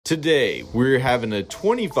Today, we're having a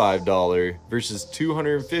 $25 versus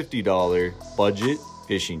 $250 budget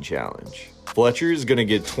fishing challenge. Fletcher is gonna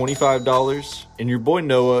get $25 and your boy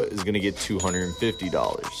Noah is gonna get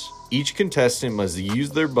 $250. Each contestant must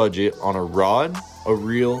use their budget on a rod, a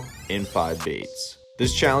reel, and 5 baits.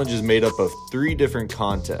 This challenge is made up of 3 different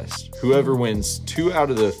contests. Whoever wins 2 out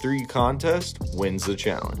of the 3 contests wins the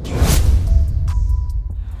challenge.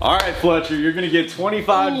 All right, Fletcher, you're gonna get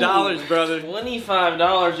 $25, brother.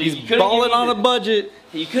 $25. He's balling on a budget.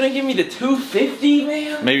 You couldn't give me the $250,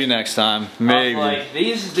 man? Maybe next time, maybe. Like,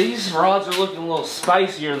 these rods are looking a little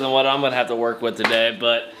spicier than what I'm gonna have to work with today,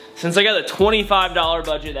 but since I got a $25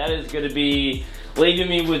 budget, that is gonna be leaving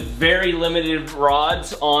me with very limited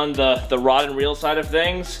rods on the rod and reel side of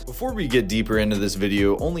things. Before we get deeper into this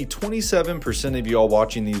video, only 27% of y'all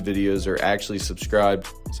watching these videos are actually subscribed.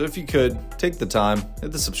 So if you could, take the time,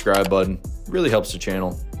 hit the subscribe button. It really helps the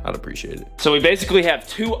channel. I'd appreciate it. So we basically have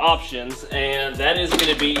 2 options, and that is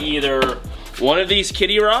gonna be either one of these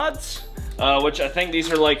kitty rods, which I think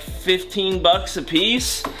these are like 15 bucks a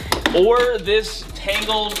piece, or this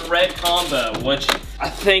Tangled Red combo, which I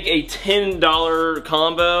think a $10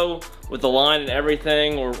 combo with the line and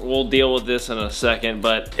everything. We'll deal with this in a second,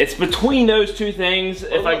 but it's between those 2 things.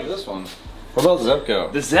 What about this one? What about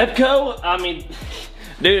Zebco? The Zebco? I mean,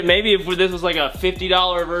 dude, maybe if this was like a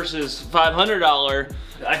 $50 versus $500,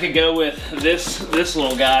 I could go with this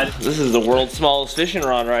little guy. This is the world's smallest fishing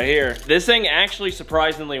rod right here. This thing actually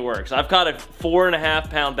surprisingly works. I've caught a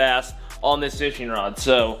 4.5 pound bass on this fishing rod,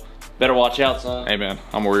 so better watch out, son. Hey man,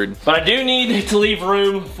 I'm worried. But I do need to leave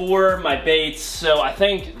room for my baits, so I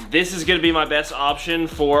think this is gonna be my best option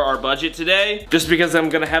for our budget today, just because I'm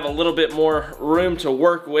gonna have a little bit more room to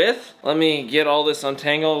work with. Let me get all this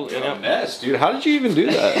untangled. You're a mess, dude. How did you even do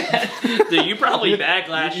that? Dude, you probably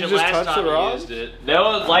backlashed it last time you used it.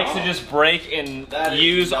 Noah likes to just break and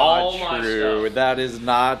use all my stuff. That is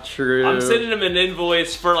not true. I'm sending him an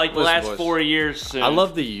invoice for like the last 4 years soon. I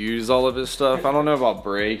love to use all of his stuff. I don't know about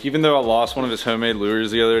break. Even though I lost one of his homemade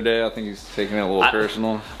lures the other day, I think he's taking it a little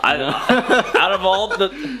personal.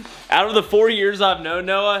 Out of the 4 years I've known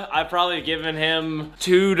Noah, I've probably given him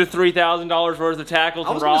 $2,000 to $3,000 worth of tackles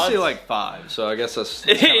and rods. I was gonna say like 5, so I guess that's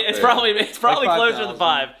it's probably like closer to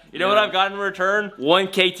 5. You know what I've gotten in return? 1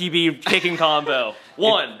 KTB kicking combo.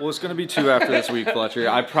 1. Well, it's gonna be 2 after this week, Fletcher.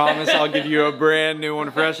 I promise I'll give you a brand new one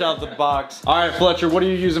fresh out the box. All right, Fletcher, what are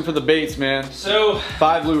you using for the baits, man? So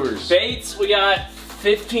 5 lures. Baits, we got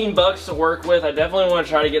 15 bucks to work with. I definitely want to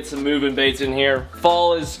try to get some moving baits in here.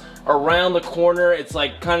 Fall is around the corner. It's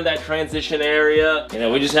like kind of that transition area. You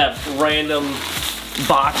know, we just have random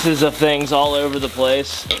boxes of things all over the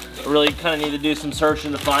place. I really kind of need to do some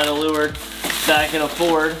searching to find a lure that I can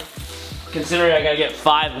afford, considering I gotta get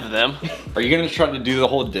 5 of them. Are you gonna try to do the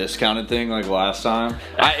whole discounted thing like last time?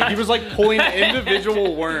 He was like pulling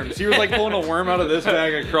individual worms. He was like pulling a worm out of this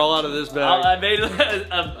bag and crawl out of this bag. I made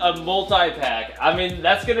a multi-pack. I mean,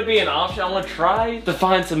 that's gonna be an option. I wanna try to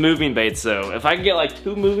find some moving baits though. If I can get like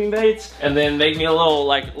 2 moving baits and then make me a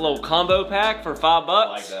little combo pack for $5. I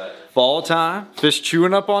like that. Fall time, fish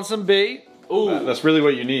chewing up on some bait. Ooh. That's really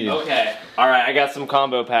what you need. Okay. All right, I got some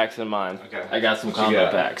combo packs in mind. Okay. I got some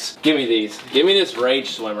combo packs. Give me these. Give me this Rage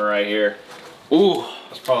Swimmer right here. Ooh.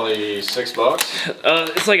 That's probably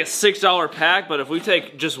 $6. It's like a $6 pack, but if we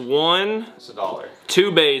take just one, it's $1.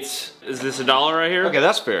 2 baits. Is this $1 right here? Okay,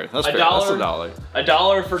 that's fair. That's fair. That's $1.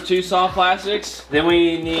 $1 for 2 soft plastics. Then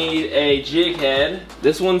we need a jig head.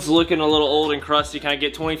 This one's looking a little old and crusty. Can I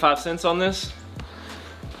get 25 cents on this?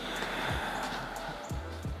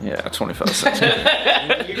 Yeah, 25 cents.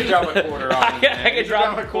 You can drop a quarter on it. I can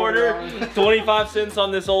drop a quarter. 25 cents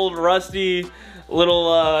on this old rusty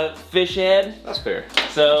little fish head. That's fair.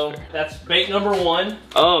 So that's bait number 1.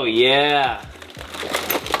 Oh yeah.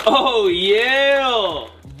 Oh yeah,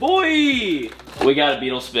 boy. We got a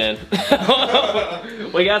beetle spin.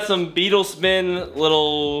 We got some beetle spin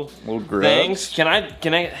little things. Can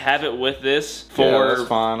I have it with this for? Yeah, that's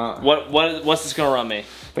fine. What's this gonna run me?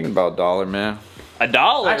 Thinking about $1, man.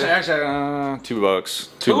 $1? Actually, $2.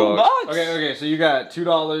 $2 bucks. Okay, so you got $2,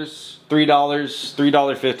 $3,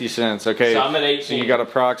 $3.50. Okay. So I'm at 18. So you got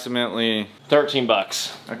approximately 13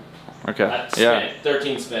 bucks. Okay. That's yeah.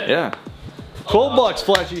 13 spin. Yeah. 12 bucks,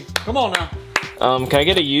 Fletchy. Come on now. Can I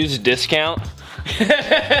get a used discount?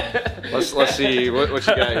 Let's see what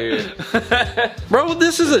you got here. Bro,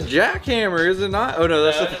 this is a jackhammer, is it not? Oh no,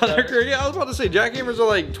 that's a Thunder. Yeah, I was about to say jackhammers are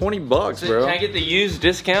like 20 bucks, bro. Can I get the used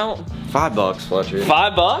discount? $5, Fletcher.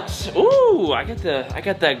 $5? Ooh, I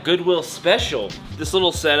got that Goodwill special. This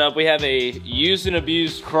little setup, we have a used and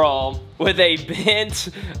abused crawl with a bent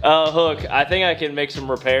hook. I think I can make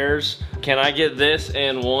some repairs. Can I get this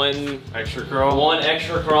and one extra crawl? One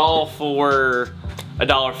extra crawl for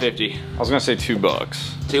 $1.50. I was gonna say $2.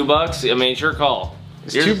 $2? I mean, it's your call.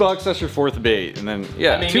 It's $2, that's your fourth bait, and then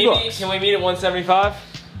yeah, I mean, $2. Can we meet at 175?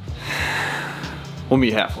 We'll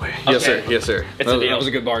meet halfway. Okay. Yes, sir. Yes, sir. It's a deal. That was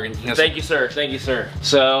a good bargain. Yes, Thank you, sir. Thank you, sir.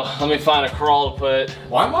 So let me find a crawl to put.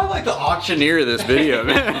 Why am I like the auctioneer of this video,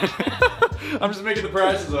 man? I'm just making the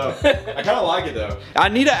prices up. I kind of like it though. I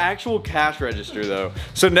need an actual cash register though.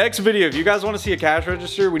 So next video, if you guys want to see a cash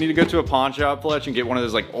register, we need to go to a pawn shop, Fletch, and get one of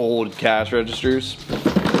those like old cash registers.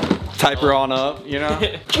 Type her on up, you know?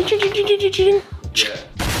 Yeah.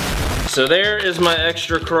 So there is my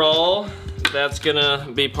extra crawl. That's gonna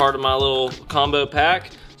be part of my little combo pack.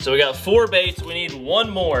 So we got 4 baits, we need 1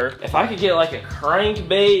 more. If I could get like a crank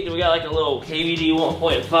bait, we got like a little KVD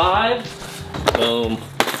 1.5. Boom,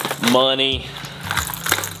 money.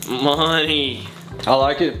 I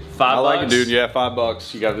like it. I like it, dude. Yeah,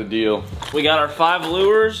 $5, you got the deal. We got our 5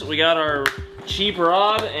 lures, we got our cheap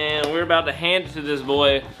rod, and we're about to hand it to this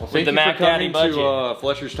boy with the Mac Daddy budget. To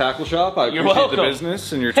Fletcher's Tackle Shop. I appreciate the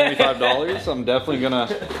business and your $25. I'm definitely gonna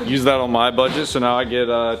use that on my budget, so now I get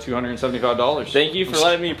 $275. Thank you for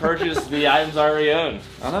letting me purchase the items I already own.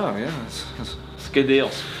 I know, yeah, it's a good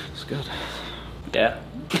deal. It's good. Yeah.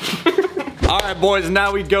 All right, boys,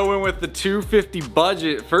 now we go in with the $250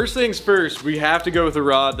 budget. First things first, we have to go with a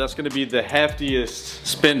rod. That's gonna be the heftiest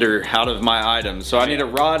spender out of my items. So I need a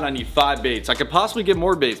rod and I need 5 baits. I could possibly get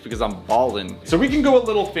more baits because I'm balling. So we can go a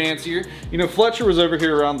little fancier. You know, Fletcher was over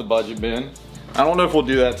here around the budget bin. I don't know if we'll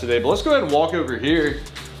do that today, but let's go ahead and walk over here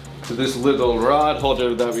to this little rod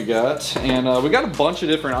holder that we got. And we got a bunch of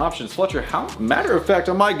different options. Fletcher, matter of fact,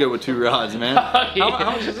 I might go with 2 rods, man. How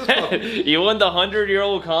much is this puppy? You want the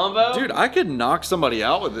 100-year-old combo? Dude, I could knock somebody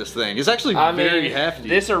out with this thing. It's actually very hefty.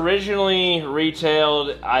 This originally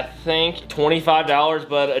retailed, I think, $25,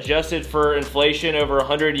 but adjusted for inflation over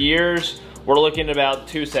 100 years, we're looking at about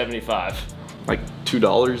 $275. Like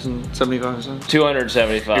 $2.75?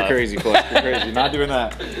 $275. You're crazy, Fletch. You're crazy. Not doing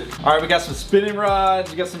that. All right, we got some spinning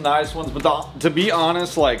rods. We got some nice ones. But to be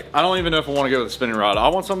honest, like, I don't even know if I want to go with a spinning rod. I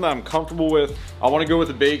want something that I'm comfortable with. I want to go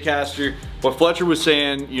with a bait caster. What Fletcher was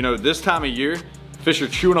saying, you know, this time of year, fish are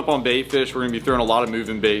chewing up on bait fish. We're going to be throwing a lot of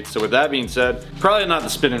moving baits. So with that being said, probably not the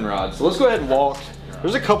spinning rod. So let's go ahead and walk.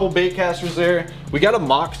 There's a couple bait casters there. We got a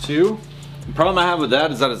Mach 2. The problem I have with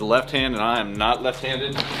that is that it's left hand and I am not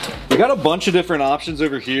left-handed. We got a bunch of different options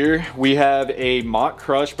over here. We have a Mach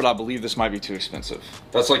Crush, but I believe this might be too expensive.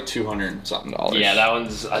 That's like $200 something. Yeah, that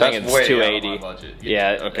one's, I think it's $280.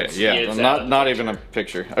 Yeah. Okay, yeah, not even a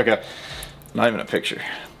picture. Okay, not even a picture.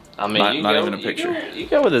 I mean, not even a picture. You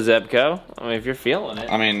go with a Zebco. I mean, if you're feeling it.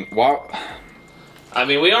 I mean, wow. I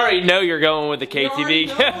mean, we already know you're going with the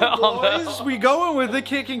KTV. Boys, we going with the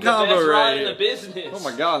kicking combo, best right? rod in the business. Oh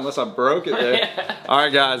my God, unless I broke it there. All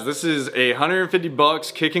right, guys, this is a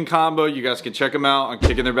 $150 kicking combo. You guys can check them out on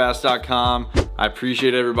kickingtheirbass.com. I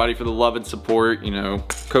appreciate everybody for the love and support. You know,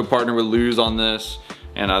 co-partner with Luz on this.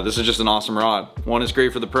 And this is just an awesome rod. One is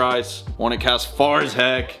great for the price. One, it casts far as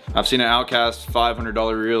heck. I've seen it outcast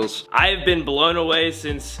 $500 reels. I have been blown away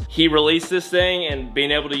since he released this thing and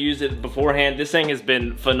being able to use it beforehand. This thing has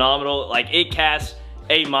been phenomenal. Like, it casts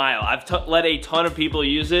a mile. I've let a ton of people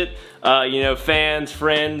use it. You know, fans,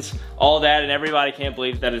 friends, all that, and everybody can't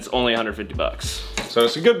believe that it's only $150. So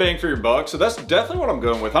it's a good bang for your buck. So that's definitely what I'm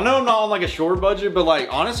going with. I know I'm not on like a short budget, but like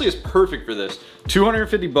honestly, it's perfect for this.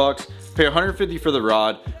 $250, pay $150 for the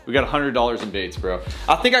rod. We got $100 in baits, bro.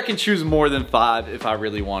 I think I can choose more than 5 if I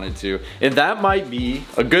really wanted to. And that might be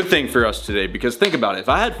a good thing for us today, because think about it. If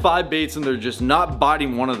I had 5 baits and they're just not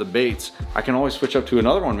biting one of the baits, I can always switch up to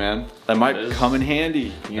another one, man. That might come in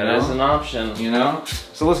handy, you know? That is an option. You know?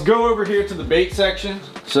 So let's go over here to the bait section.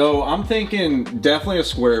 So I'm thinking definitely a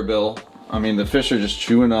square bill. I mean, the fish are just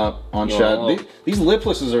chewing up on shad. These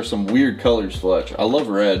liplesses are some weird colors, Fletch. I love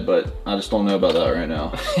red, but I just don't know about that right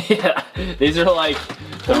now. Yeah, these are like...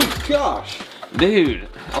 Oh gosh. Dude,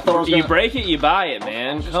 I thought you break it, you buy it,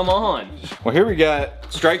 man. Come on. Well, here we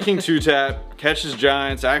got Strike King 2-Tap, catches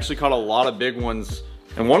giants. I actually caught a lot of big ones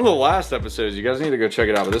in one of the last episodes. You guys need to go check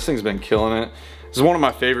it out, but this thing's been killing it. This is one of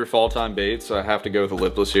my favorite fall time baits, so I have to go with the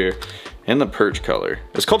lipless here. And the perch color.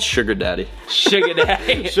 It's called Sugar Daddy. Sugar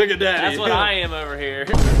Daddy. Sugar Daddy. That's what I am over here.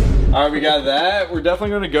 All right, we got that. We're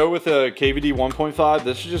definitely gonna go with a KVD 1.5.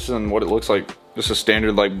 This is just in what it looks like, just a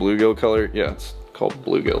standard like bluegill color. Yeah, it's called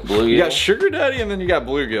bluegill. Bluegill. You got Sugar Daddy and then you got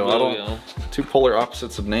bluegill. Two polar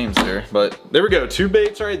opposites of names there, but there we go. 2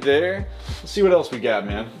 baits right there. Let's see what else we got,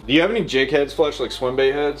 man. Do you have any jig heads, Fletch, like swim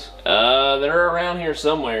bait heads? They're around here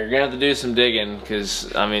somewhere. You're gonna have to do some digging,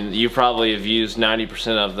 because I mean, you probably have used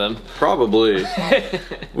 90% of them. Probably.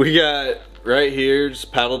 We got right here,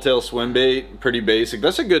 just paddle tail swim bait, pretty basic.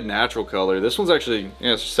 That's a good natural color. This one's actually,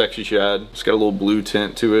 yeah, it's sexy shad. It's got a little blue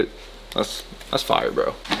tint to it. That's fire,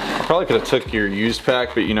 bro. I probably could have took your used pack,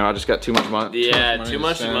 but you know, I just got too much money. Yeah, too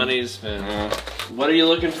much money to spend. What are you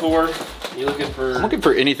looking for? You looking for? I'm looking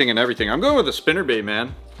for anything and everything. I'm going with a spinner bait,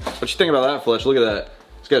 man. What you think about that, Fletch? Look at that.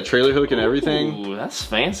 It's got a trailer hook and everything. Ooh, that's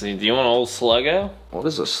fancy. Do you want an old Sluggo? What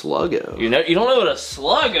is a Sluggo? You don't know what a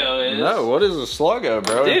Sluggo is? No, what is a Sluggo,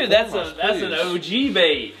 bro? Dude, that's an OG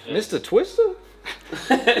bait. Mr. Twister?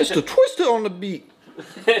 Mr. Twister on the beat.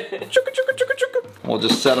 We'll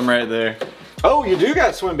just set them right there. Oh, you do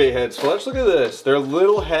got swim bait heads, Fletch. Look at this. They're a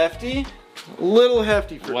little hefty. Little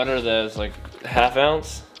hefty. What are those, like ½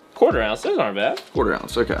 ounce? Quarter ounce, those aren't bad. Quarter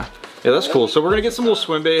ounce, okay. Yeah, that's cool. So we're gonna get some little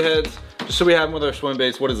swim bait heads, just so we have them with our swim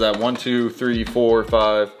baits. What is that? 1, 2, 3, 4,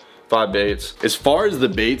 5 baits. As far as the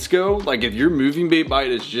baits go, like if your moving bait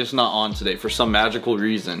bite is just not on today for some magical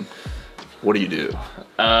reason, what do?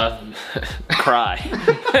 Cry.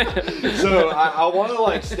 So I want to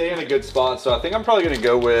like stay in a good spot. So I think I'm probably gonna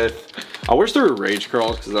go with, I wish there were rage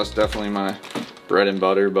crawls, because that's definitely my bread and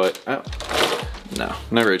butter, but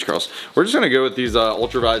no rage crawls. We're just gonna go with these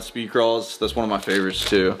ultraviolet speed crawls. That's one of my favorites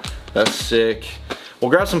too. That's sick. We'll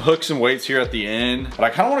grab some hooks and weights here at the end, but I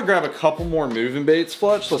kind of want to grab a couple more moving baits,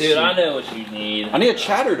 Fletch. Dude, see. I know what you need. I need a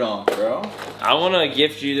chatterdonk, bro. I want to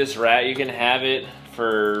gift you this rat. You can have it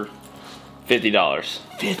for $50.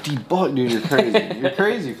 50 bucks, dude, you're crazy. You're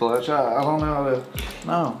crazy, Fletch. I don't know how to,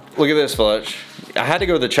 no. Look at this, Fletch. I had to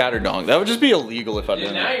go with the chatterdonk. That would just be illegal if I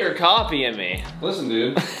didn't. Now you're copying me. Listen,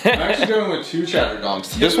 dude, I'm actually going with 2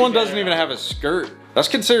 chatterdonks. This one doesn't even have a skirt. That's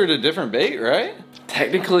considered a different bait, right?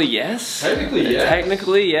 Technically, yes. Technically, yes.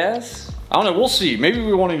 Technically, yes. I don't know, we'll see. Maybe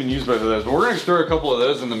we won't even use both of those, but we're gonna throw a couple of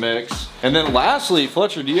those in the mix. And then lastly,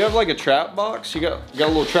 Fletcher, do you have like a trap box? You got a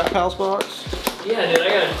little trap house box? Yeah, dude,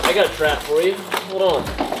 I got a trap for you. Hold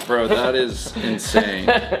on. Bro, that is insane.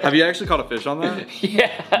 Have you actually caught a fish on that?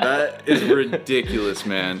 Yeah. That is ridiculous,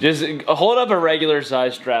 man. Just hold up a regular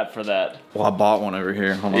size trap for that. Well, I bought one over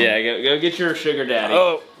here. Hold on. Yeah, go get your sugar daddy.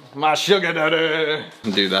 Oh, my sugar daddy.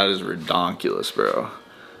 Dude, that is redonkulous, bro.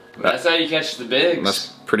 That's how you catch the bigs. That's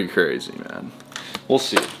pretty crazy, man. We'll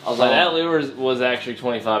see. I was like, that lure was actually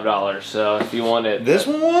 $25, so if you want it. This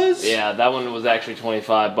one was? Yeah, that one was actually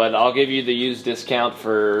 $25, but I'll give you the used discount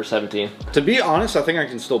for $17. To be honest, I think I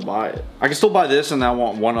can still buy it. I can still buy this, and I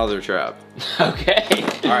want one other trap. Okay.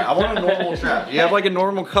 All right, I want a normal trap. You have like a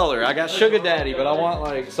normal color. I got sugar daddy, but I want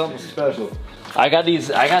like something special. I got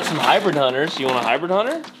some hybrid hunters. You want a hybrid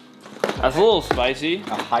hunter? That's a little spicy.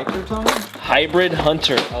 A hybrid hunter? Hybrid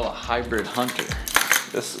hunter. Oh, a hybrid hunter.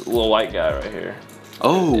 This little white guy right here.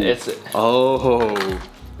 Oh. Oh.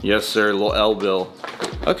 Yes, sir. Little L bill.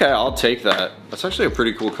 Okay, I'll take that. That's actually a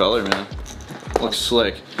pretty cool color, man. Looks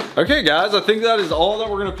slick. Okay, guys, I think that is all that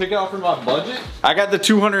we're gonna pick out for my budget. I got the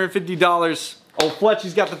 $250. Old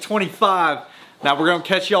Fletchy's got the 25. Now we're gonna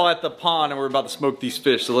catch y'all at the pond and we're about to smoke these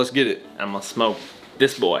fish, so let's get it. I'm gonna smoke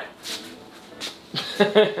this boy.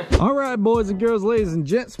 All right, boys and girls, ladies and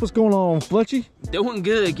gents, what's going on, Fletchy? Doing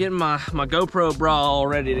good, getting my GoPro bra all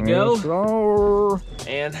ready to go.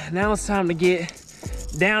 And now it's time to get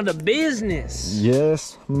down to business.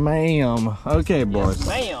 Yes, ma'am. Okay, boys.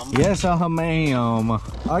 Ma'am. Yes, ma'am.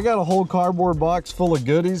 I got a whole cardboard box full of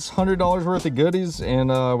goodies, $100 worth of goodies, and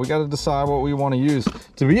we got to decide what we want to use.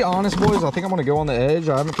 To be honest, boys, I think I'm going to go on the edge.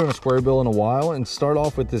 I haven't thrown a square bill in a while, and start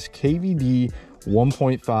off with this KVD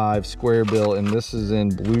 1.5 square bill, and this is in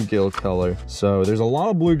bluegill color. So there's a lot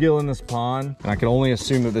of bluegill in this pond, and I can only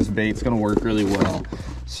assume that this bait's gonna work really well.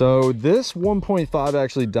 So this 1.5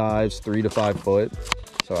 actually dives 3 to 5 foot.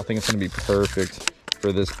 So I think it's gonna be perfect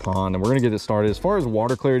for this pond, and we're gonna get it started. As far as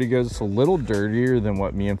water clarity goes, it's a little dirtier than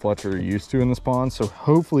what me and Fletcher are used to in this pond. So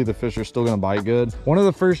hopefully the fish are still gonna bite good. One of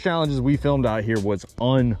the first challenges we filmed out here was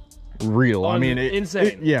unreal. I mean,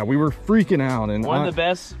 insane. Yeah, we were freaking out, and one of the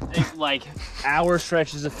best like hour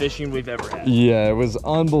stretches of fishing we've ever had. Yeah, it was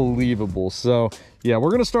unbelievable. So yeah,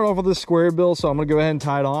 we're gonna start off with this square bill, so I'm gonna go ahead and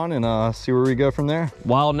tie it on and see where we go from there.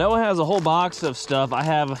 While Noah has a whole box of stuff, I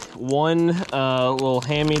have one little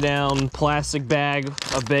hand-me-down plastic bag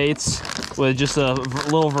of baits with just a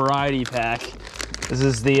little variety pack. This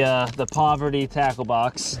is the Poverty tackle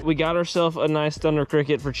box. We got ourselves a nice Thunder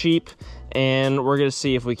Cricket for cheap, and we're gonna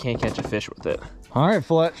see if we can't catch a fish with it. All right,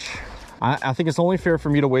 Fletch. I think it's only fair for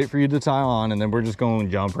me to wait for you to tie on, and then we're just going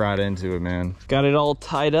to jump right into it, man. Got it all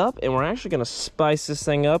tied up, and we're actually gonna spice this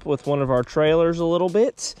thing up with one of our trailers a little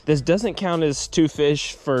bit. This doesn't count as 2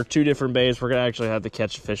 fish for 2 different baits. We're gonna actually have to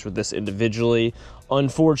catch a fish with this individually,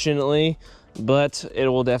 unfortunately, but it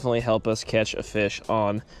will definitely help us catch a fish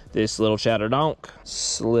on this little chatterdonk.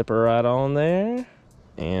 Slip her right on there.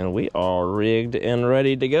 And we are rigged and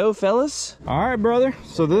ready to go, fellas. All right, brother.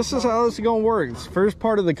 So this is how this is gonna work. It's the first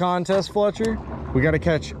part of the contest, Fletcher. We gotta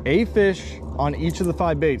catch a fish on each of the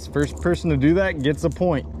 5 baits. First person to do that gets a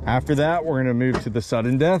point. After that, we're gonna move to the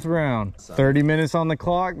sudden death round. 30 minutes on the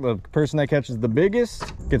clock. The person that catches the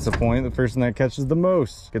biggest gets a point. The person that catches the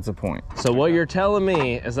most gets a point. So what you're telling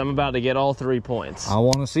me is I'm about to get all 3 points. I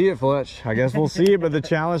wanna see it, Fletch. I guess we'll see it, but the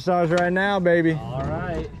challenge starts right now, baby. All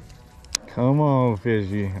right. Come on,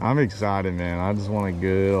 fishy. I'm excited, man. I just want a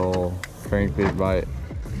good old crankfish bite.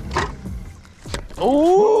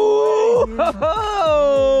 Ooh!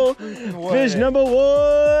 Fish number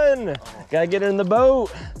 1! Gotta get her in the boat.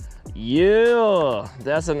 Yeah,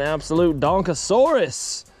 that's an absolute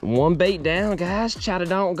Donkosaurus. 1 bait down, guys.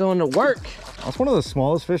 Chatterdonk going to work. That's one of the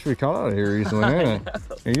smallest fish we caught out of here recently, isn't it?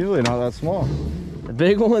 They're usually not that small. The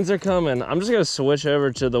big ones are coming. I'm just gonna switch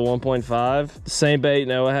over to the 1.5. The same bait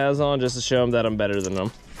Noah has on, just to show him that I'm better than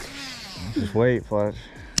him. Just wait, Fletch.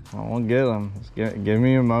 I won't get them. Just give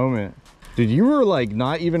me a moment. Dude, you were like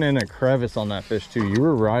not even in a crevice on that fish too. You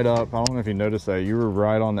were right up. I don't know if you noticed that. You were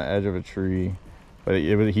right on the edge of a tree, but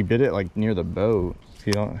he bit it like near the boat. If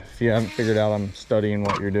you haven't figured out, I'm studying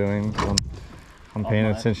what you're doing. I'm paying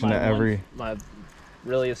attention to every. My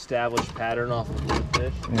really established pattern off of the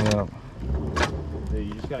fish. Yeah. Dude,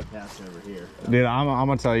 you just gotta cast over here. Dude, I'm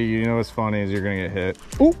gonna tell you, you know what's funny is you're gonna get hit.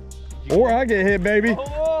 Ooh! Or I get hit, baby.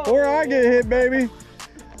 Oh. Or I get hit, baby.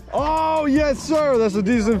 Oh, yes, sir. That's a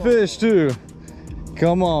decent fish, too.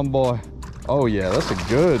 Come on, boy. Oh, yeah, that's a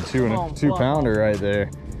good 2 pounder right there.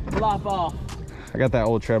 Flop off. I got that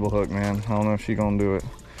old treble hook, man. I don't know if she's gonna do it.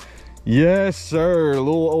 Yes, sir. A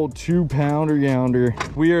little old 2 pounder younder.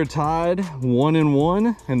 We are tied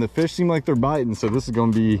 1-1, and the fish seem like they're biting, so this is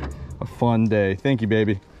gonna be a fun day. Thank you,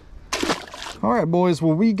 baby. All right, boys.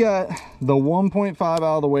 Well, we got the 1.5 out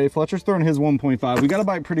of the way. Fletcher's throwing his 1.5. We got to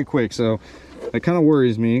bite pretty quick, so that kind of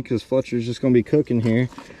worries me because Fletcher's just going to be cooking here.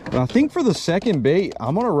 But I think for the second bait,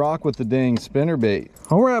 I'm going to rock with the dang spinner bait.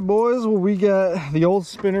 All right, boys. Well, we got the old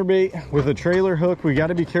spinner bait with a trailer hook. We got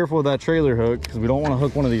to be careful with that trailer hook because we don't want to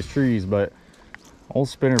hook one of these trees, but old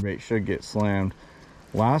spinner bait should get slammed.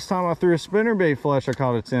 Last time I threw a spinner bait, Fletch, I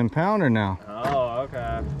caught a 10 pounder now. Oh,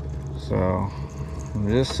 okay. So, I'm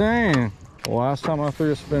just saying. Last time I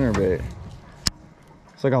threw a spinnerbait.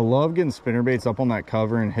 It's like I love getting spinnerbaits up on that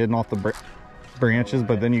cover and hitting off the branches,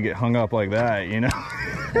 but then you get hung up like that, you know?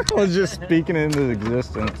 I was just speaking into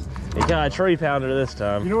existence. You got a 3 pounder this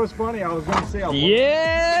time. You know what's funny? I was gonna say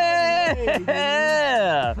yeah!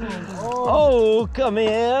 Oh, come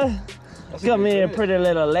here. Come here, pretty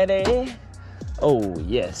little lady. Oh,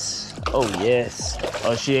 yes. Oh, yes.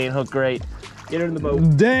 Oh, she ain't hooked great. Get her in the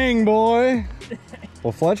boat. Dang, boy.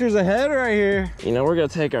 Well, Fletcher's ahead right here. You know, we're gonna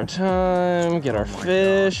take our time, get our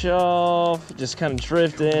fish off, just kind of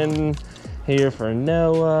drift in here for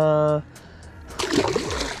Noah.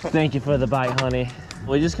 Thank you for the bite, honey.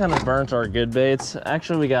 We just kind of burnt our good baits.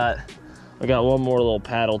 Actually, we got one more little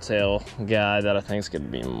paddle tail guy that I think is gonna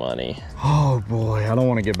be money. Oh boy, I don't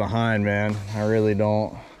want to get behind, man. I really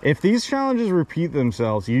don't. If these challenges repeat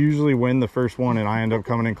themselves, you usually win the first one and I end up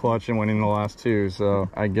coming in clutch and winning the last 2. So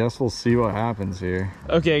I guess we'll see what happens here.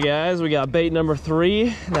 Okay guys, we got bait number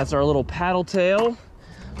 3. That's our little paddle tail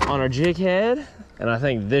on our jig head. And I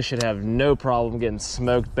think this should have no problem getting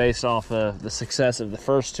smoked based off of the success of the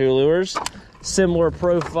first 2 lures. Similar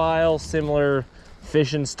profile, similar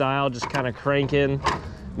fishing style, just kind of cranking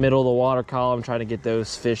middle of the water column, trying to get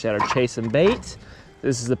those fish that are chasing bait.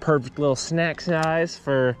 This is the perfect little snack size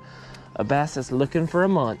for a bass that's looking for a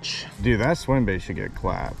munch. Dude, that swim bait should get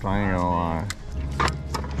clapped. I ain't gonna lie.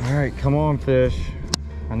 All right, come on, fish.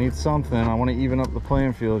 I need something. I want to even up the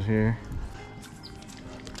playing field here.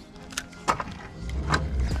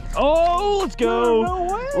 Oh, let's go. No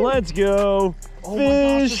way. Let's go. Oh Fish.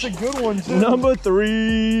 my gosh, that's a good one too. Number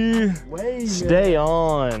 3. Way, Stay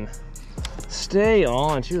on. Stay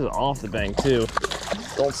on. She was off the bank too.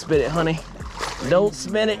 Don't spit it, honey. Don't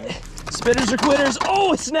spin it. Spinners are quitters.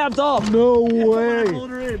 Oh, it snapped off. No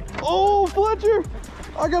way. Oh, Fletcher,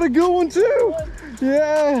 I got a good one too.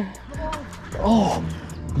 Yeah. Oh,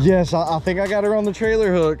 yes, I think I got her on the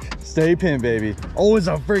trailer hook. Stay pin, baby. Oh, it's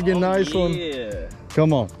a freaking nice one. Yeah.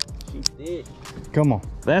 Come on. Come on.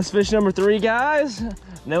 That's fish number 3, guys.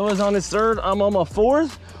 Noah's on his 3rd. I'm on my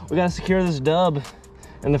 4th. We gotta secure this dub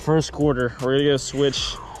in the 1st quarter. We're gonna go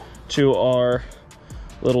switch to our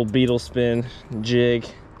little beetle spin jig.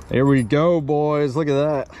 There we go, boys. Look at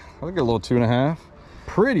that. Look at a little 2.5.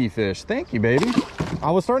 Pretty fish. Thank you, baby.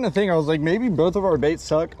 I was starting to think, I was like, maybe both of our baits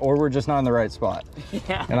suck or we're just not in the right spot.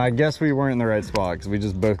 Yeah. And I guess we weren't in the right spot because we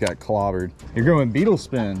just both got clobbered. You're going beetle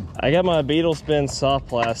spin. I got my beetle spin soft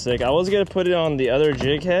plastic. I was gonna put it on the other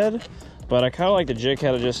jig head, but I kind of like the jig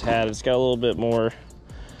head I just had. It's got a little bit more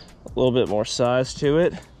size to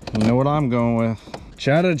it. You know what I'm going with?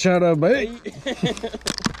 Chatter bait.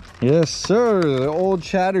 Yes, sir. The old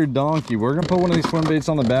chatter donkey. We're gonna put one of these swim baits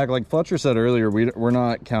on the back. Like Fletcher said earlier, we're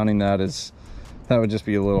not counting that as, that would just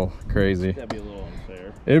be a little crazy. That'd be a little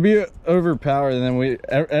unfair. It'd be overpowered, and then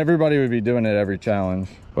everybody would be doing it every challenge.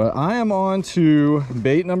 But I am on to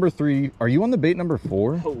bait number 3. Are you on the bait number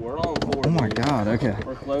 4? Oh, we're on 4. Oh my God, okay.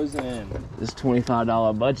 We're closing in. This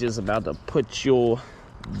 $25 budget is about to put your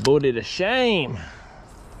booty to shame.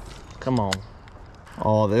 Come on.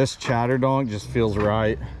 Oh, this chatter donk just feels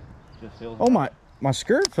right. Oh, my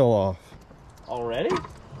skirt fell off. Already?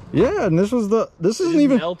 Yeah, and this isn't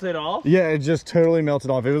even melted off. Yeah, it just totally melted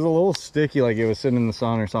off. It was a little sticky, like it was sitting in the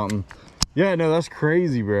sun or something. Yeah, no, that's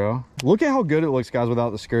crazy, bro. Look at how good it looks, guys, without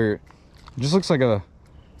the skirt. It just looks like a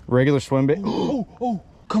regular swim bait. Oh,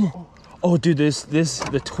 come on. Oh, dude,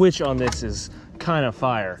 the twitch on this is kind of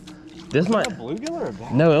fire. This might a bluegill or a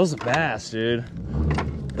bass? No, it was a bass, dude.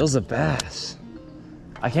 It was a bass.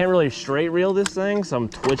 I can't really straight reel this thing, so I'm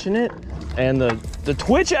twitching it. And the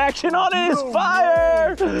twitch action on it is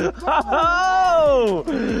fire! Oh,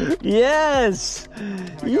 yes!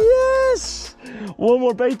 Yes! One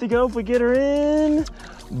more bait to go if we get her in.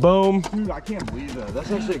 Boom. Dude, I can't believe that.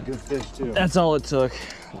 That's actually a good fish, too. That's all it took.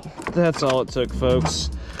 That's all it took,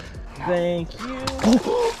 folks. Thank you.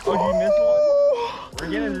 Oh, did you miss one? We're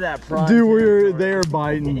getting to that prize. Dude, they are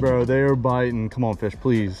biting, bro. They are biting. Come on, fish,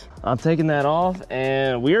 please. I'm taking that off,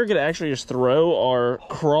 and we are gonna actually just throw our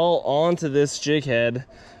crawl onto this jig head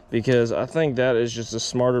because I think that is just a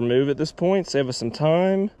smarter move at this point. Save us some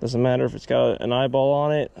time. Doesn't matter if it's got an eyeball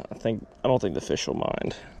on it. I don't think the fish will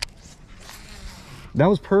mind. That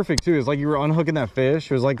was perfect too. It's like you were unhooking that fish.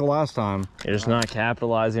 It was like the last time. You're just not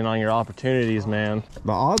capitalizing on your opportunities, man.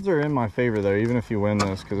 The odds are in my favor though, even if you win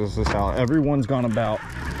this, because this is how everyone's gone about.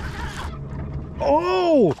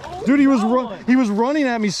 Oh, dude, he was running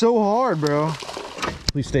at me so hard, bro.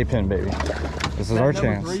 Please stay pinned, baby. This is our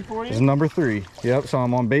chance. This is number 3. Yep, so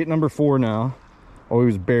I'm on bait number 4 now. Oh, he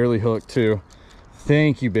was barely hooked too.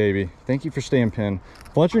 Thank you, baby. Thank you for staying pinned.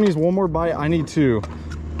 Fletcher needs one more bite. I need 2.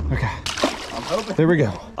 Okay. There we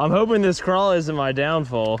go. I'm hoping this crawl isn't my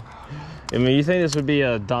downfall. I mean, you think this would be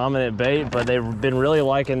a dominant bait, but they've been really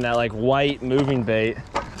liking that like white moving bait.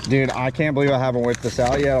 Dude, I can't believe I haven't whipped this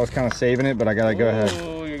out yet. I was kind of saving it, but I gotta go ahead.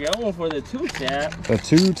 Oh, you're going for the 2-tap. The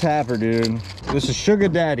 2-tapper, dude. This is Sugar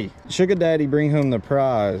Daddy. Sugar Daddy bring home the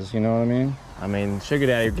prize, you know what I mean? I mean, Sugar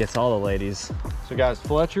Daddy gets all the ladies. So guys,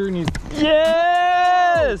 Fletcher needs...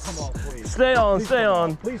 Yes! Oh, come on, please. Stay on, please stay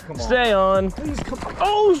on. Please come on. Stay on. Please come on.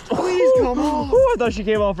 Oh, please come on. Oh, I thought she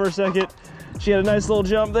came off for a second. She had a nice little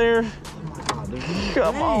jump there.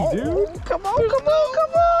 Come on, dude. Come on, come on,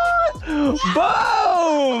 come on.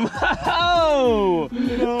 Boom! Oh!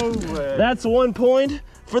 No way. That's 1 point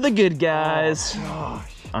for the good guys. Oh,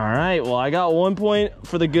 all right, well, I got 1 point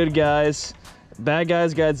for the good guys. Bad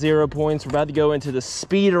guys got 0 points. We're about to go into the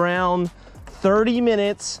speed round. 30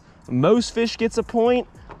 minutes. Most fish gets a point.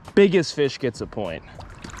 Biggest fish gets a point.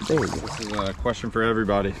 There we go. This is a question for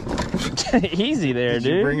everybody. Easy there, Did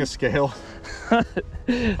dude. you bring a scale?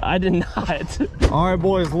 I did not. All right,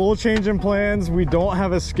 boys, a little change in plans. We don't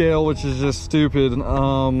have a scale, which is just stupid.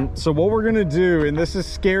 So what we're gonna do, and this is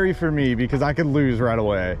scary for me because I could lose right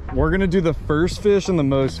away. We're gonna do the first fish and the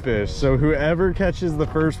most fish. So whoever catches the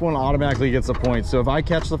first one automatically gets a point. So if I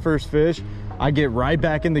catch the first fish, I get right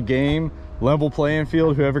back in the game, level playing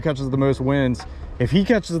field. Whoever catches the most wins. If he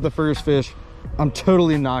catches the first fish, I'm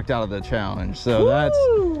totally knocked out of the challenge. So that's,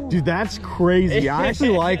 dude, that's crazy. I actually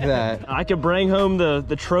like that. I could bring home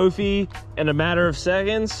the trophy in a matter of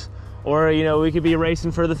seconds, or you know, we could be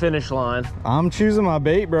racing for the finish line. I'm choosing my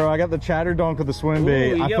bait, bro. I got the chatter dunk with the swim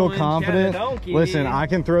bait. I feel confident. Listen, I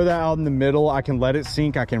can throw that out in the middle. I can let it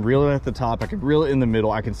sink. I can reel it at the top. I can reel it in the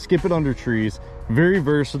middle. I can skip it under trees. Very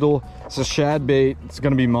versatile. It's a shad bait. It's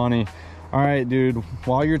gonna be money. All right, dude,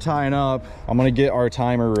 while you're tying up, I'm gonna get our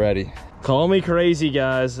timer ready. Call me crazy,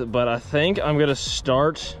 guys, but I think I'm gonna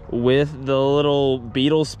start with the little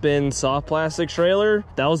Beetle Spin soft plastic trailer.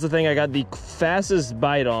 That was the thing I got the fastest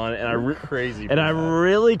bite on, and I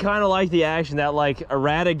really kind of like the action. That like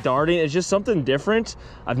erratic darting is just something different.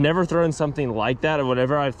 I've never thrown something like that, and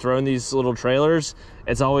whenever I've thrown these little trailers,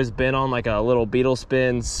 it's always been on like a little Beetle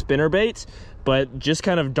Spin spinner bait, but just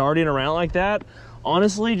kind of darting around like that,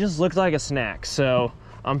 honestly, just looked like a snack. So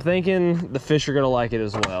I'm thinking the fish are gonna like it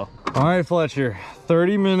as well. All right, Fletcher,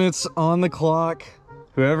 30 minutes on the clock.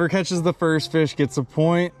 Whoever catches the first fish gets a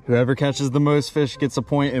point. Whoever catches the most fish gets a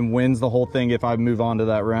point and wins the whole thing if I move on to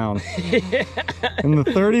that round. And the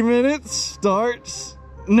 30 minutes starts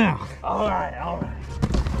now. All right.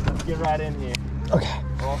 Let's get right in here. Okay.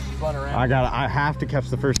 All spun around. I have to catch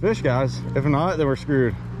the first fish, guys. If not, then we're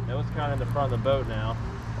screwed. That was kind of in the front of the boat now.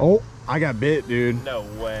 Oh, I got bit, dude. No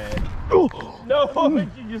way. Oh. No,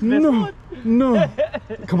 you just missed one. No.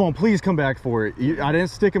 Come on, please come back for it. I didn't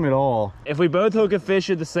stick him at all. If we both hook a fish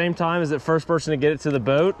at the same time, is it first person to get it to the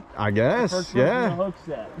boat? I guess, First yeah. hook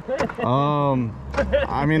set.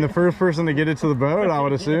 I mean, the first person to get it to the boat, I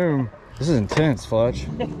would assume. This is intense, Fletch.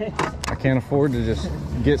 I can't afford to just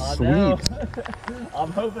get sweet.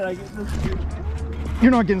 I'm hoping I get this.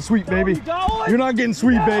 You're not getting sweet, baby. You're not getting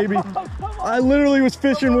sweet, baby. I literally was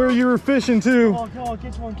fishing where you were fishing too. Come on,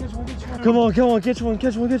 catch one. Come on, catch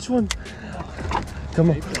one. Come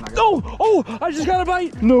on. Oh, I just got a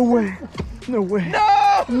bite. No way. No!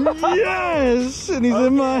 Yes! And he's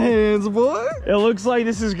in my hands, boy. It looks like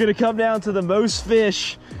this is gonna come down to the most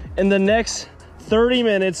fish in the next 30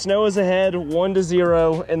 minutes. Noah's ahead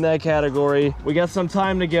 1-0 in that category. We got some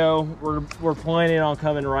time to go. We're planning on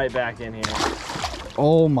coming right back in here.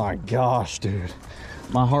 Oh my gosh, dude.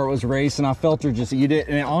 My heart was racing. I felt her just eat it,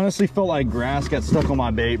 and it honestly felt like grass got stuck on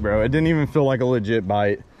my bait, bro. It didn't even feel like a legit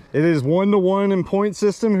bite. It is 1-to-1 in point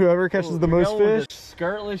system. Whoever catches the most fish.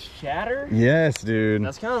 Skirtless chatter? Yes, dude.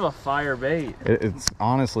 That's kind of a fire bait. It's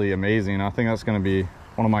honestly amazing. I think that's gonna be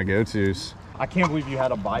one of my go-tos. I can't believe you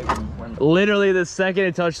had a bite when Literally the second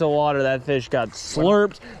it touched the water, that fish got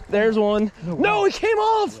slurped. There's one. No, it came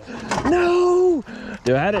off. No.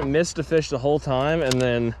 Dude, I hadn't missed a fish the whole time, and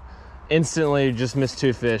then instantly just missed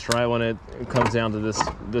 2 fish right when it comes down to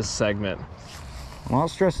this segment. I'm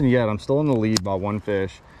not stressing yet. I'm still in the lead by 1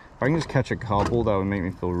 fish. If I can just catch a couple, that would make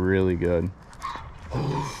me feel really good.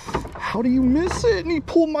 How do you miss it? And he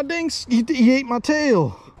pulled my dang, he ate my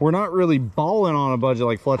tail. We're not really balling on a budget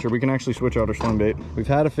like Fletcher. We can actually switch out our swim bait. We've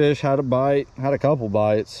had a fish, had a bite, had a couple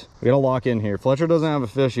bites. We gotta lock in here. Fletcher doesn't have a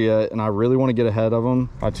fish yet, and I really want to get ahead of him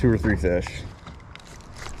by 2 or 3 fish.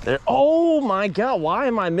 There, oh my God, why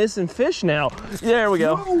am I missing fish now? There we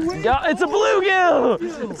go. God, it's a bluegill.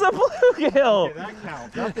 It's a bluegill. Okay, that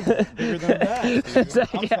counts. That's bigger than that.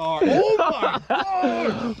 I'm sorry. Oh my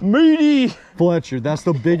God. Meaty. Fletcher, that's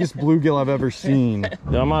the biggest bluegill I've ever seen.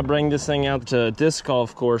 I might bring this thing out to a disc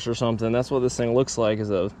golf course or something. That's what this thing looks like, is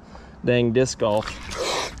a dang disc golf.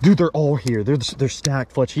 Dude, they're all here. They're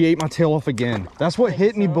stacked, Fletch. He ate my tail off again. That's what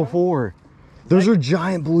hit me before. Those are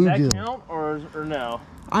giant bluegill. Does that count or no?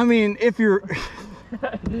 I mean, if you're...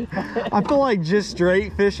 I feel like just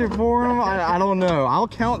straight fishing for them, I don't know. I'll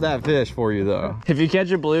count that fish for you, though. If you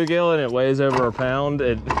catch a bluegill and it weighs over a pound,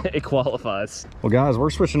 it qualifies. Well, guys,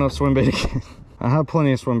 we're switching up swim bait again. I have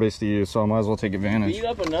plenty of swim baits to use, so I might as well take advantage. Beat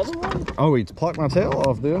up another one? Oh, he plucked my tail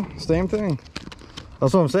off, dude. Same thing.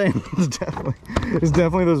 That's what I'm saying. It's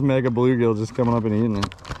definitely those mega bluegill just coming up and eating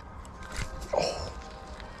it.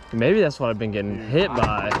 Maybe that's what I've been getting hit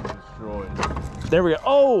by. There we go.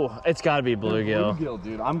 Oh, it's got to be bluegill. Bluegill,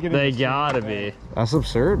 dude. I'm getting. They gotta be. That's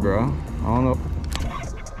absurd, bro. I don't know.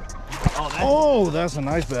 Oh, that's a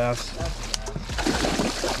nice bass.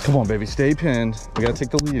 Come on, baby. Stay pinned. We gotta take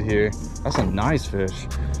the lead here. That's a nice fish.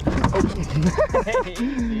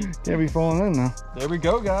 Can't be falling in now. There we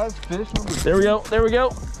go, guys. Fish. There we go. There we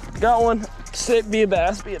go. Got one. Sit. Be a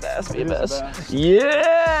bass. Be a bass. Be a bass.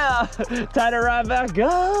 Yeah. Tied it right back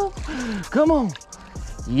up. Come on.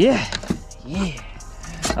 Yeah. Yeah.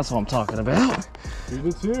 That's what I'm talking about.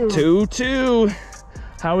 2-2. 2-2.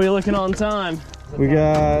 How are we looking on time? We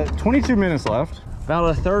got 22 minutes left. About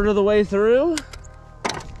a third of the way through.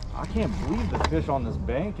 I can't believe the fish on this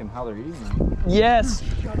bank and how they're eating them. Yes.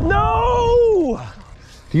 No.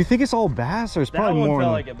 Do you think it's all bass or it's That probably one more?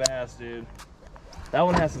 felt like a bass, dude. That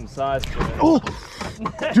one has some size to it. Oh,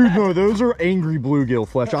 dude, no, those are angry bluegill,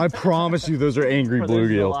 Fletch. I promise you, those are angry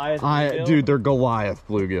bluegill. Bluegill? Dude, they're Goliath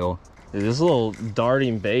bluegill. Dude, this little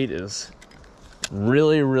darting bait is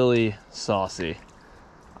really, really saucy.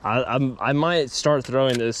 I might start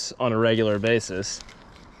throwing this on a regular basis,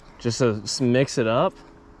 just to mix it up.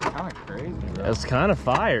 Kind of crazy, bro. It's kind of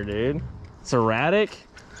fire, dude. It's erratic.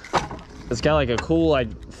 It's got like a cool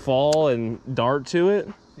like fall and dart to it.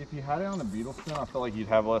 If you had it on the beetle spin, I feel like you'd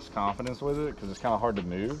have less confidence with it because it's kind of hard to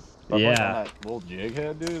move. But Yeah. like on that little jig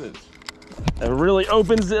head, dude, It really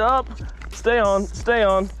opens it up. Stay on, stay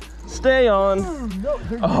on, stay on.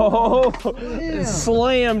 Oh, it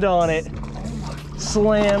slammed on it.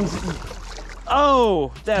 Slammed.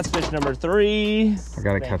 Oh, that's fish number 3. I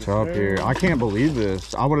gotta catch up here. I can't believe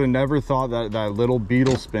this. I would have never thought that that little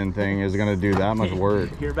beetle spin thing is gonna do that much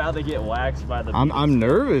work. You're about to get waxed by the I'm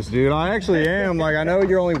nervous, dude. I actually am. Like, I know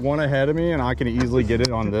you're only one ahead of me and I can easily get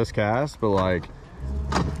it on this cast, but like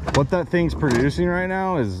what that thing's producing right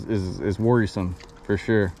now is worrisome for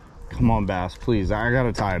sure. Come on, bass, please. I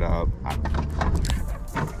gotta tie it up.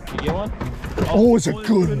 You get one? Oh, it's a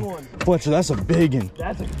good one. Fletcher, that's a big one.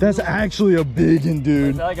 That's actually a big one,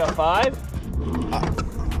 dude. Is that like a 5?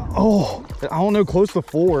 Oh, I don't know, close to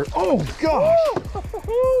 4. Oh, gosh.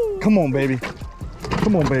 Come on, baby.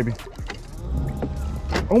 Come on, baby.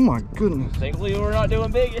 Oh, my goodness. Thankfully, we're not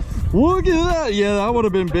doing biggest. Look at that. Yeah, that would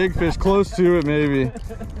have been big fish. Close to it, maybe.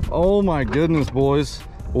 Oh, my goodness, boys.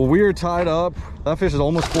 Well, we are tied up. That fish is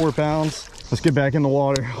almost 4 pounds. Let's get back in the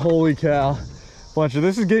water. Holy cow. Fletcher,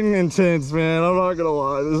 this is getting intense, man. I'm not gonna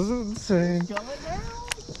lie, this is insane.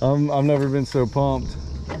 I've never been so pumped.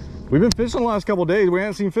 We've been fishing the last couple days. We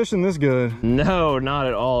haven't seen fishing this good. No, not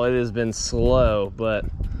at all. It has been slow, but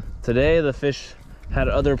today the fish had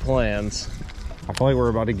other plans. I feel like we're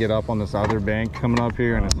about to get up on this other bank coming up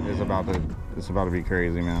here, and it's about to be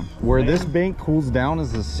crazy, man. Where this bank cools down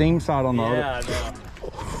is the same side on the other. Yeah, I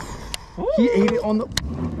know. He ate it on the.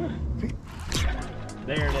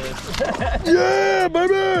 There it is. Yeah,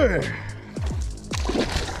 baby!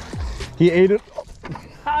 He ate it.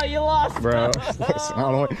 How you lost? Bro, listen,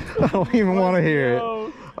 I don't even want to hear it.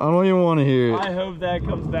 I don't even want to hear it. I hope that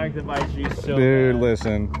comes back to bite you so Dude, bad.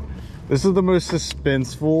 listen. This is the most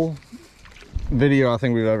suspenseful video I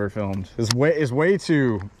think we've ever filmed. It's way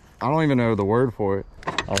too, I don't even know the word for it.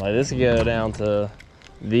 Oh, like this could go down to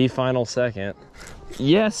the final second.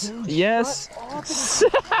 Yes, dude, yes.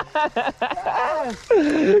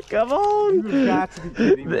 Come on. You've got to be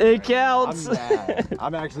kidding me. It counts. I'm mad.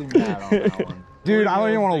 I'm actually mad on that one. Dude, I don't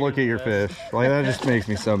even want to look at your fish. Like, that just makes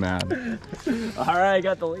me so mad. All right,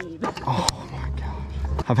 got the lead. Oh my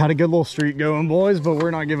gosh. I've had a good little streak going, boys, but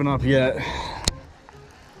we're not giving up yet.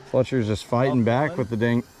 Fletcher's just fighting back with the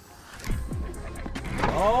ding.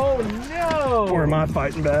 Oh no! Or am I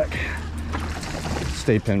fighting back?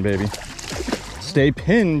 Stay pinned, baby. Stay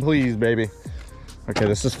pinned, please, baby. Okay,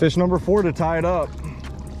 this is fish number 4 to tie it up.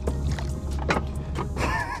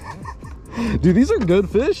 Dude, these are good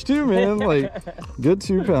fish too, man. Like, good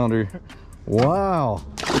 2-pounder. Wow.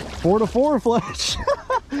 4 to 4, Fletch.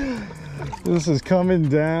 This is coming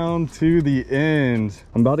down to the end.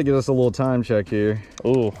 I'm about to get us a little time check here.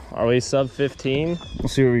 Ooh, are we sub 15?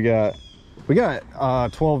 Let's see what we got. We got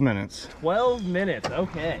 12 minutes. 12 minutes,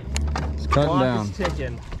 okay. It's cutting Clock down. is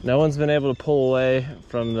ticking. No one's been able to pull away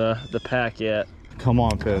from the pack yet. Come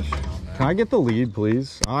on, fish. Can I get the lead,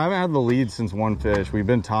 please? I haven't had the lead since one fish. We've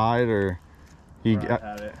been tied, or he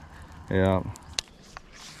got it. Yeah.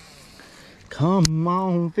 Come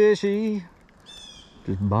on, fishy.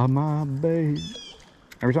 Just by my bait.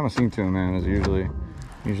 Every time I sing to him, man, it's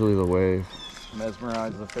usually the wave.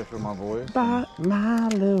 Mesmerize the fish with my voice. By my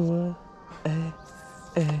lure. I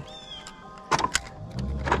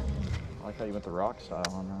like how you went the rock style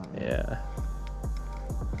on that. Yeah.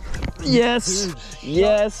 Yes, dude,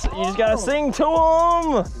 yes. You just gotta sing to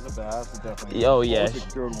him. She's a bass, definitely. Oh yeah,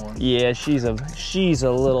 good one. Yeah. She's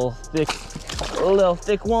a little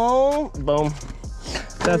thick one. Boom.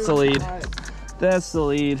 That's the lead. That's the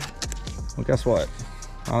lead. Well, guess what?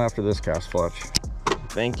 Not after this cast, Fletch.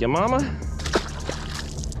 Thank you, Mama.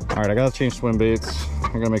 All right, I gotta change swim baits.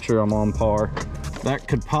 I gotta make sure I'm on par. That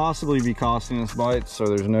could possibly be costing us bites, so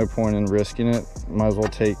there's no point in risking it. Might as well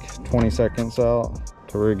take 20 seconds out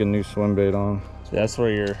to rig a new swim bait on. That's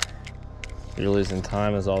where you're losing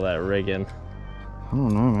time, is all that rigging. I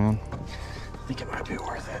don't know, man. I think it might be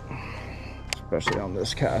worth it, especially on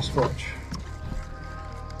this cast, Fletch.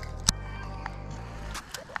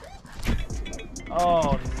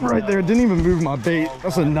 Oh, no. Right there, didn't even move my bait.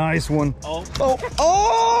 That's a nice one. Oh. Oh,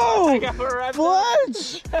 oh! I got it right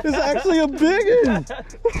Fletch! It's actually a big one.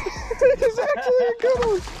 It's actually a good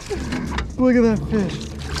one. Look at that fish.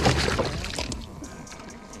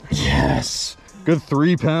 Yes. Good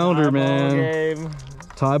 3-pounder, man. Game.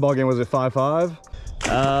 Tie ball game, was it 5-5?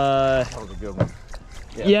 That was a good one.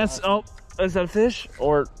 Yeah, yes. Oh, is that a fish?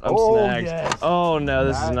 Or I'm snagged. Yes. Oh no,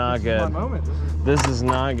 this is not good. My moment. This is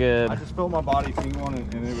not good. I just felt my body seeing one,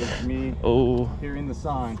 and it was me hearing the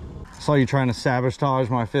sign. I saw you trying to sabotage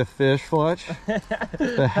my 5th fish, Fletch.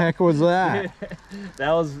 The heck was that?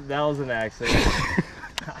 that was an accident.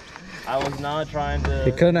 I was not trying to.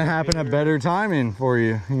 It couldn't have happened at better timing for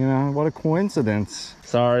you. You know, what a coincidence.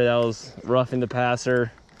 Sorry, that was roughing the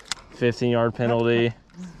passer. 15-yard penalty.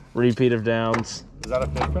 Repeat of downs. Is that a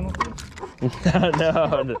fish penalty?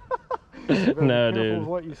 No, dude.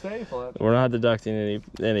 What you say, Fletch. We're not deducting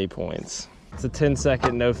any points. It's a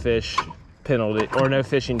 10-second no fish penalty, or no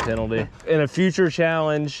fishing penalty. In a future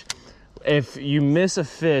challenge, if you miss a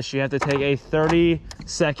fish, you have to take a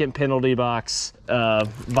 30-second penalty box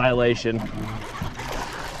violation.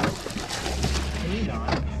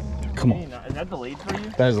 Come on. Is that the lead for you?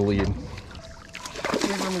 That is a lead.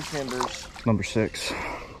 Timbers. Number 6.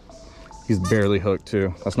 He's barely hooked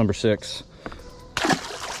too. That's number 6.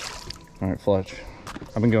 All right, Fletch.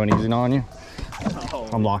 I've been going easy on you. Oh,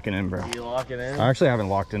 I'm locking in, bro. you locking in? I actually haven't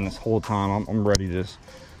locked in this whole time. I'm ready to just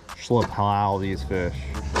plow these fish.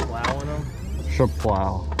 Plowing them?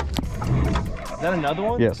 Plow. Is that another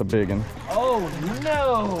one? Yeah, it's a big one. Oh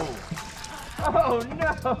no! Oh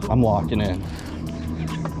no! I'm locking in.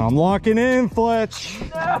 I'm locking in, Fletch.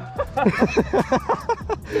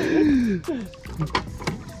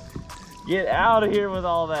 Get out of here with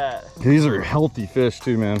all that. These are healthy fish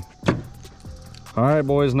too, man. All right,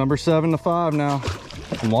 boys, number 7 to 5 now.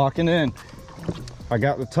 I'm locking in. I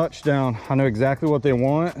got the touchdown. I know exactly what they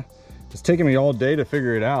want. It's taking me all day to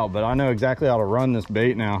figure it out, but I know exactly how to run this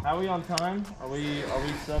bait now. How are we on time? Are we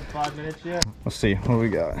sub 5 minutes yet? Let's see, what do we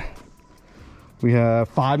got? We have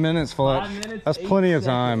 5 minutes, Fletch. 5 minutes, that's plenty of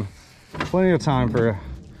time. Plenty of time for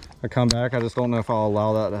a comeback. I just don't know if I'll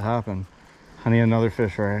allow that to happen. I need another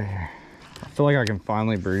fish right here. I feel like I can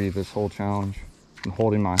finally breathe this whole challenge. I'm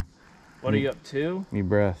holding my What are you up to? me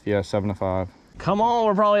breath. Yeah, 7 to 5. Come on,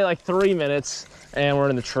 we're probably like 3 minutes and we're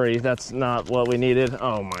in the tree. That's not what we needed.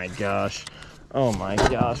 Oh my gosh. Oh my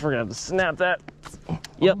gosh, we're gonna have to snap that.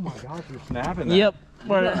 Yep. Oh my gosh, you're snapping that. Yep. You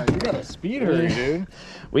got a speed hurry, dude.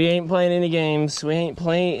 We ain't playing any games. We ain't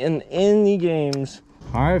playing any games.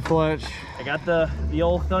 All right, Fletch. I got the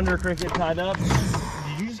old thunder cricket tied up.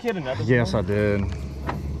 Did you just get another Yes, one? I did.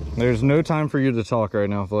 There's no time for you to talk right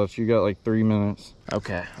now, Fletch. You got like 3 minutes.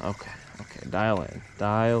 Okay. Dial in.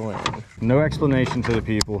 No explanation to the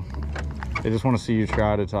people. They just want to see you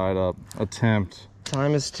try to tie it up. Attempt.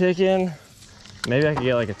 Time is ticking. Maybe I could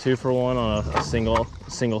get like a 2-for-1 on a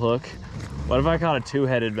single hook. What if I caught a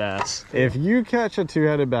 2-headed bass? If you catch a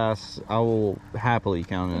 2-headed bass, I will happily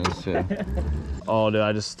count it as 2. Oh, dude,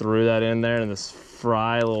 I just threw that in there and this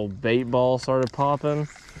fry little bait ball started popping.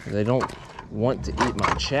 They don't want to eat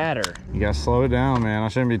my chatter. You gotta slow it down, man. I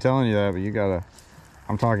shouldn't be telling you that, but you gotta.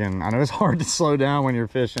 I'm talking. I know it's hard to slow down when you're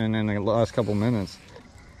fishing in the last couple minutes.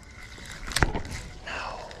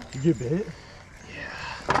 No. You get bit?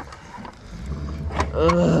 Yeah.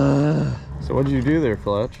 So what did you do there,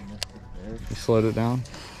 Fletch? You slowed it down?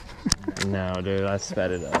 No, dude, I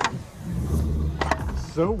sped it up.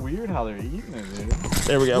 So weird how they're eating it, dude.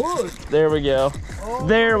 There we go. There we go. Oh,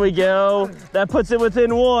 there we go. That puts it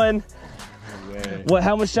within 1. What?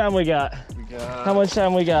 How much time we got? How much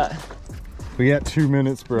time we got? We got 2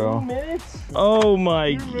 minutes, bro. 2 minutes? Oh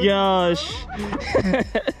my gosh.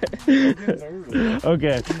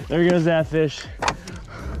 Okay, there goes that fish.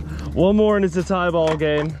 One more and it's a tie ball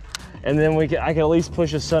game. And then I can at least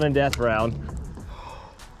push a sudden death round.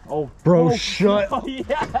 Oh, bro, shut. Oh,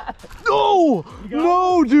 yeah. No,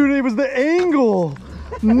 no, dude, it was the angle.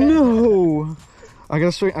 No. I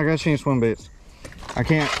gotta change swim baits. I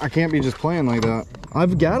can't be just playing like that.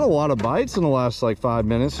 I've got a lot of bites in the last like 5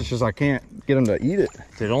 minutes. It's just I can't get them to eat it.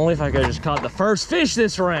 Dude, only if I could have just caught the first fish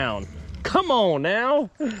this round. Come on now.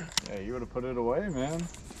 Yeah, you would have put it away, man.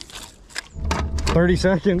 30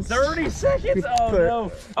 seconds. 30 seconds? Oh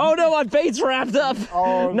no. Oh no, my bait's wrapped up.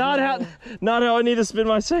 Oh, not how I need to spend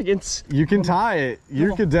my seconds. You can tie it.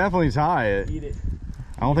 You could definitely tie it. Eat it.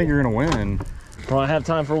 I don't think you're gonna win. Probably have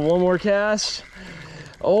time for one more cast.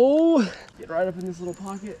 Oh, get right up in this little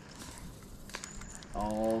pocket.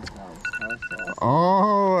 Oh,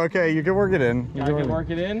 Oh, okay, you can work it in. I can work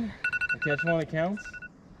it in. I catch one, it counts.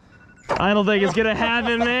 I don't think it's gonna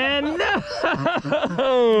happen, man.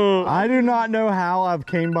 No. I do not know how I've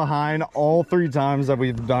came behind all 3 times that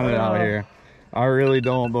we've done it out here. I really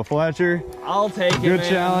don't, but Fletcher, I'll take it, good man.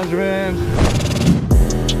 challenge, man.